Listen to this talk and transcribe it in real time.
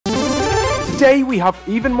Today we have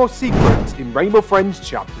even more secrets in Rainbow Friends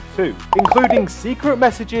Chapter 2, including secret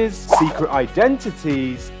messages, secret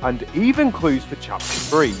identities, and even clues for Chapter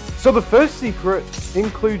 3. So the first secret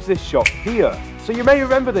includes this shop here. So you may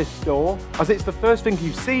remember this store, as it's the first thing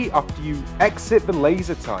you see after you exit the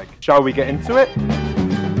laser tag. Shall we get into it?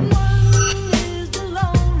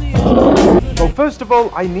 Well, first of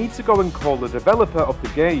all, I need to go and call the developer of the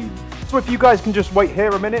game. So if you guys can just wait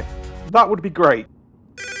here a minute, that would be great.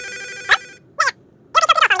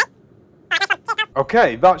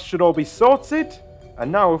 Okay, that should all be sorted.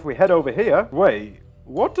 And now if we head over here... Wait,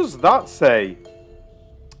 what does that say?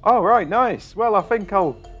 Oh, right, nice. Well, I think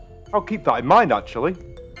I'll keep that in mind, actually.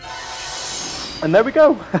 And there we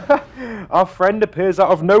go. Our friend appears out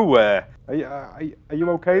of nowhere. Are you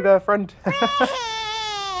okay there, friend?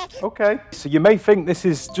 Okay. So you may think this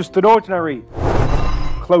is just an ordinary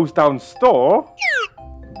closed down store.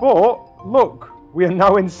 But, look, we are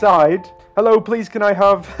now inside. Hello, please, can I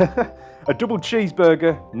have... a double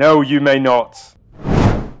cheeseburger? No, you may not.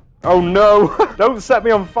 Oh no, don't set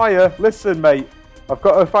me on fire. Listen, mate, I've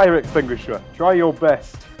got a fire extinguisher. Try your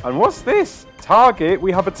best. And what's this? Target?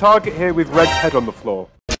 We have a target here with Red's head on the floor.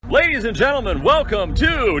 Ladies and gentlemen, welcome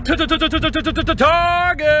to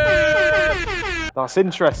Target! That's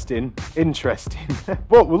interesting. Interesting.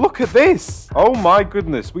 But look at this. Oh my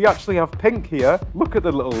goodness, we actually have Pink here. Look at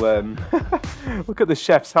the little, look at the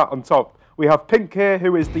chef's hat on top. We have Pink here,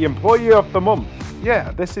 who is the employee of the month.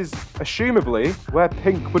 Yeah, this is assumably where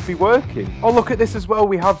Pink would be working. Oh, look at this as well.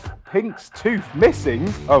 We have Pink's tooth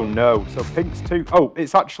missing. Oh no, so Pink's tooth. Oh,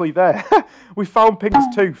 it's actually there. We found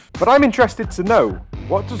Pink's tooth. But I'm interested to know,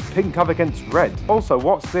 what does Pink have against Red? Also,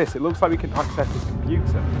 what's this? It looks like we can access his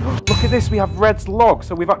computer. Look at this, we have Red's log.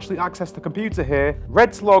 So we've actually accessed the computer here.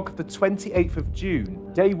 Red's log, the 28th of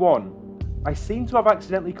June, day 1. I seem to have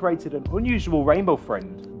accidentally created an unusual rainbow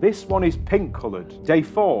friend. This one is pink coloured. Day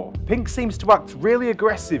 4. Pink seems to act really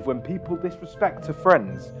aggressive when people disrespect her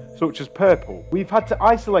friends, such as purple. We've had to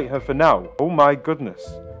isolate her for now. Oh my goodness.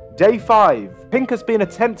 Day 5. Pink has been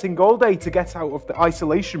attempting all day to get out of the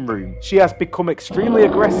isolation room. She has become extremely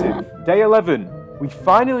aggressive. Day 11. We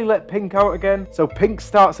finally let Pink out again, so Pink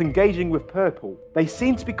starts engaging with Purple. They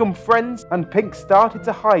seem to become friends, and Pink started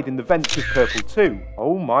to hide in the vents with Purple too.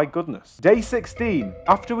 Oh my goodness. Day 16.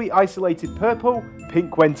 After we isolated Purple,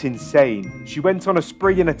 Pink went insane. She went on a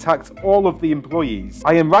spree and attacked all of the employees.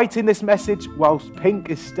 I am writing this message whilst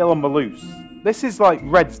Pink is still on the loose. This is like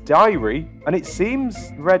Red's diary, and it seems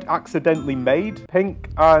Red accidentally made Pink,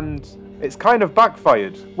 and it's kind of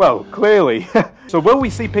backfired. Well, clearly. So will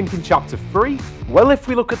we see Pink in Chapter 3? Well, if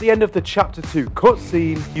we look at the end of the Chapter 2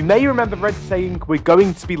 cutscene, you may remember Red saying, "We're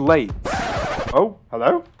going to be late." Oh,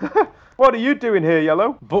 hello? What are you doing here,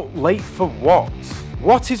 Yellow? But late for what?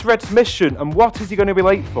 What is Red's mission, and what is he going to be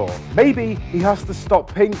late for? Maybe he has to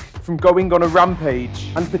stop Pink from going on a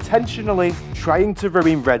rampage and potentially trying to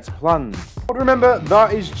ruin Red's plans. But remember,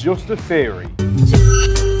 that is just a theory.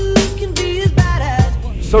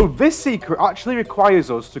 So this secret actually requires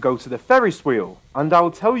us to go to the Ferris wheel, and I'll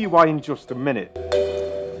tell you why in just a minute.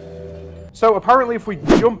 So apparently if we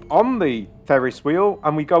jump on the Ferris wheel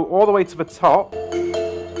and we go all the way to the top,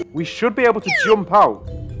 we should be able to jump out,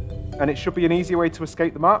 and it should be an easier way to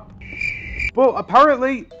escape the map. But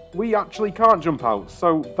apparently we actually can't jump out,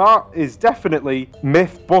 so that is definitely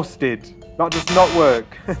myth busted. That does not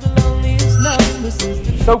work.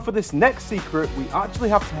 So for this next secret, we actually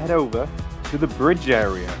have to head over to the bridge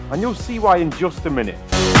area, and you'll see why in just a minute.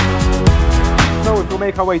 So if we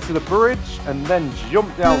make our way to the bridge and then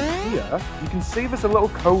jump down here, you can see there's a little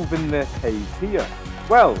cove in the cave here.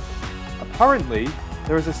 Well, apparently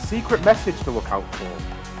there is a secret message to look out for.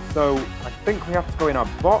 So I think we have to go in our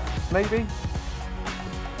box, maybe,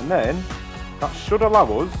 and then that should allow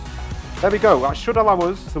us. There we go, that should allow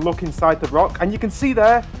us to look inside the rock, and you can see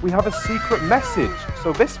there we have a secret message.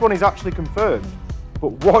 So this one is actually confirmed.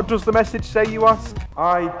 But what does the message say, you ask?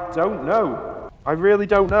 I don't know. I really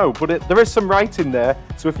don't know, but there is some writing there.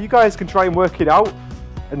 So if you guys can try and work it out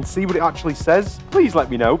and see what it actually says, please let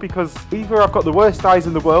me know, because either I've got the worst eyes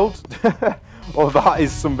in the world or that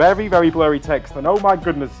is some very, very blurry text. And oh my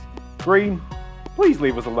goodness, green, please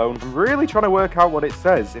leave us alone. I'm really trying to work out what it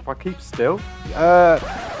says. If I keep still,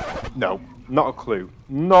 no, not a clue.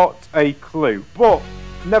 Not a clue. But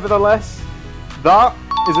nevertheless, that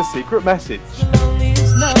is a secret message.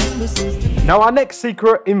 Now our next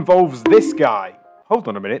secret involves this guy. Hold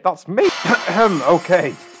on a minute, that's me.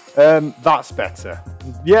 Okay, that's better.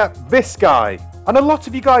 Yeah, this guy. And a lot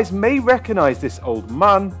of you guys may recognize this old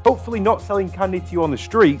man, hopefully not selling candy to you on the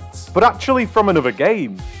streets, but actually from another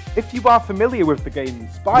game. If you are familiar with the game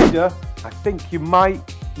Spider, I think you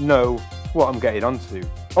might know what I'm getting onto.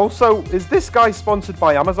 Also, is this guy sponsored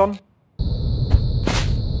by Amazon?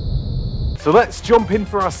 So let's jump in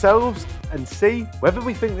for ourselves and see whether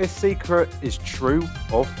we think this secret is true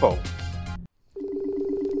or false.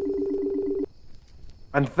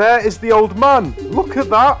 And there is the old man. Look at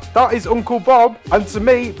that. That is Uncle Bob. And to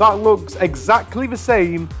me, that looks exactly the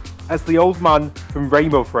same as the old man from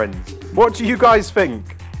Rainbow Friends. What do you guys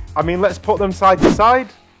think? I mean, let's put them side to side.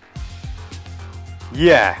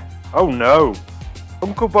 Yeah. Oh no.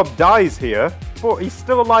 Uncle Bob dies here, but he's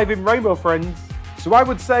still alive in Rainbow Friends. So I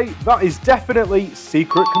would say that is definitely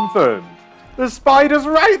secret confirmed. The spider's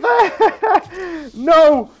right there!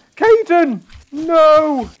 No! Caden!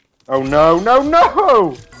 No! Oh no, no,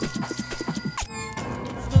 no!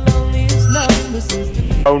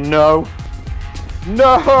 Oh no.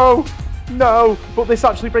 No! No! But this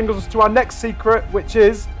actually brings us to our next secret, which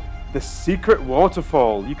is the secret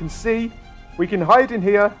waterfall. You can see we can hide in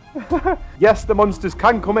here. Yes, the monsters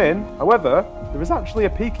can come in. However, there is actually a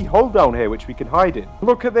peeky hole down here which we can hide in.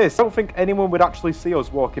 Look at this. I don't think anyone would actually see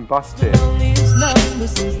us walking past here.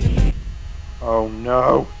 Oh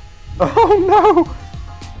no. Oh no.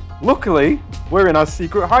 Luckily, we're in our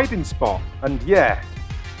secret hiding spot. And yeah,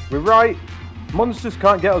 we're right. Monsters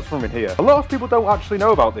can't get us from in here. A lot of people don't actually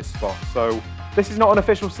know about this spot, so this is not an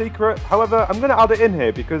official secret. However, I'm going to add it in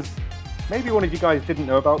here because maybe one of you guys didn't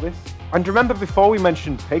know about this. And remember before we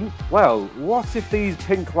mentioned pink? Well, what if these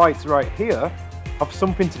pink lights right here have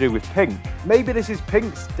something to do with pink? Maybe this is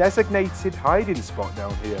Pink's designated hiding spot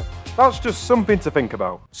down here. That's just something to think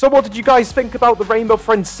about. So what did you guys think about the Rainbow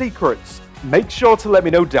Friends secrets? Make sure to let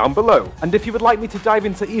me know down below. And if you would like me to dive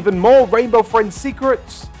into even more Rainbow Friends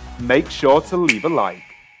secrets, make sure to leave a like.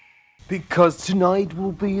 Because tonight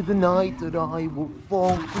will be the night that I will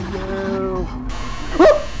fall for you.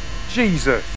 Jesus.